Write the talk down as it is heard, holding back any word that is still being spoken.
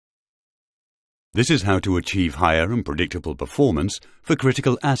This is how to achieve higher and predictable performance for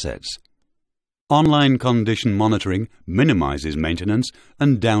critical assets. Online condition monitoring minimizes maintenance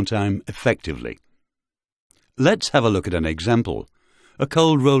and downtime effectively. Let's have a look at an example, a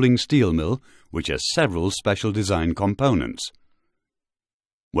cold rolling steel mill which has several special design components.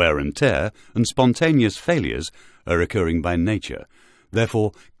 Wear and tear and spontaneous failures are occurring by nature.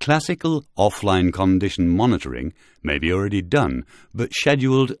 Therefore, classical offline condition monitoring may be already done, but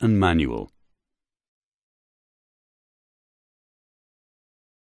scheduled and manual.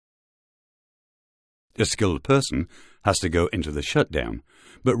 A skilled person has to go into the shutdown,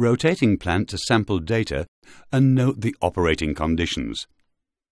 but rotating plant to sample data and note the operating conditions.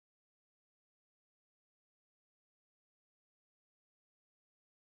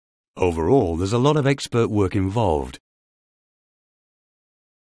 Overall, there's a lot of expert work involved,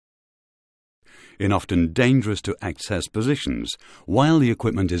 in often dangerous to access positions while the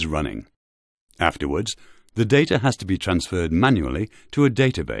equipment is running. Afterwards, the data has to be transferred manually to a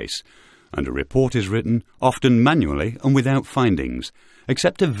database, and a report is written, often manually and without findings,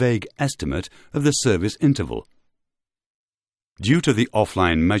 except a vague estimate of the service interval. Due to the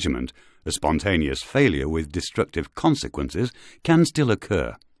offline measurement, a spontaneous failure with destructive consequences can still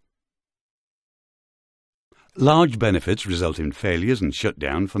occur. Large benefits result in failures and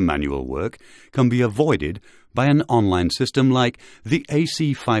shutdown for manual work can be avoided by an online system like the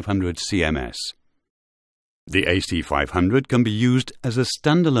AC500 CMS. The AC500 can be used as a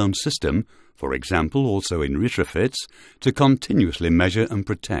standalone system, for example also in retrofits, to continuously measure and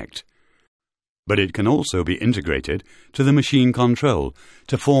protect. But it can also be integrated to the machine control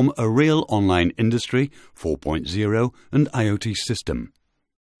to form a real online Industry 4.0 and IoT system.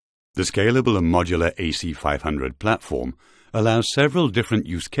 The scalable and modular AC500 platform allows several different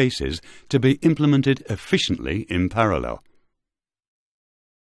use cases to be implemented efficiently in parallel.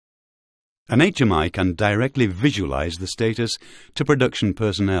 An HMI can directly visualize the status to production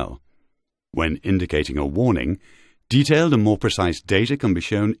personnel. When indicating a warning, detailed and more precise data can be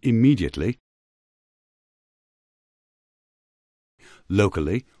shown immediately,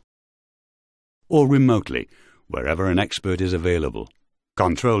 locally, or remotely, wherever an expert is available.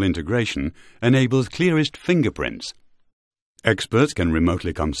 Control integration enables clearest fingerprints. Experts can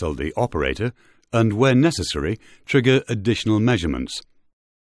remotely consult the operator and, where necessary, trigger additional measurements.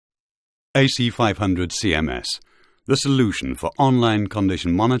 AC500 CMS, the solution for online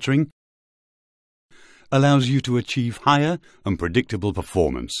condition monitoring, allows you to achieve higher and predictable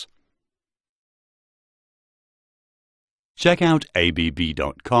performance. Check out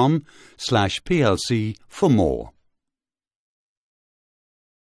abb.com/PLC for more.